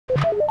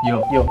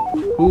Yo,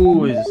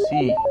 who is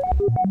he?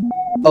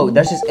 Oh,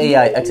 that's just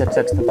AI,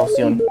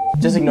 XXXTENTACIon.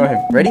 Just ignore him.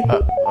 Ready?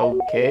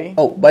 Okay.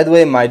 Oh, by the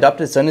way, my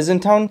adopted son is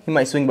in town. He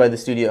might swing by the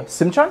studio.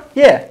 Simtron?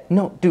 Yeah.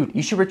 No, dude,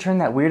 you should return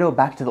that weirdo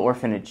back to the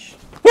orphanage.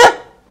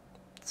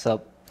 What's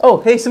up? Oh,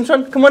 hey,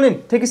 Simtron, come on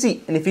in. Take a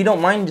seat. And if you don't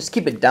mind, just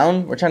keep it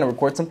down. We're trying to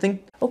record something.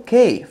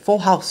 Okay, full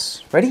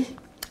house. Ready?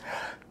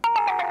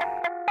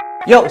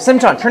 Yo,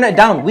 Simtron, turn it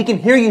down. We can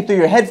hear you through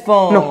your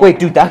headphones. No, wait,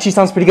 dude, that actually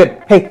sounds pretty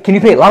good. Hey, can you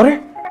play it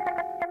louder?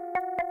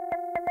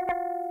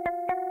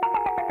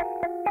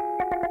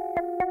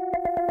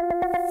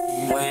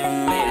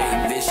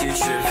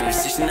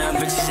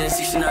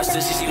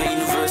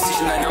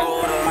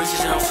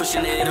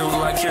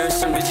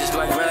 Some bitches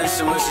like rats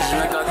and wishes,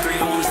 and I got 3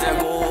 homes that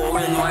go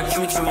in like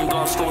trimming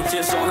blocks, go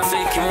tips on a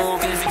fake and more.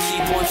 If you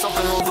keep on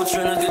talking over,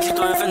 trying to get you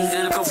going, and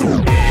then come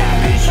from.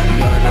 Bitch, you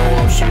gotta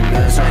know option,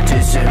 best I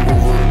taste and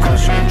move with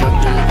caution,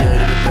 drop to the dead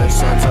of the back,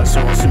 so I'm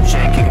tossing on some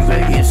chain, kicking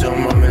back in, so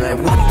I'm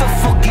like, what the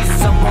fuck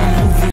is up on moving?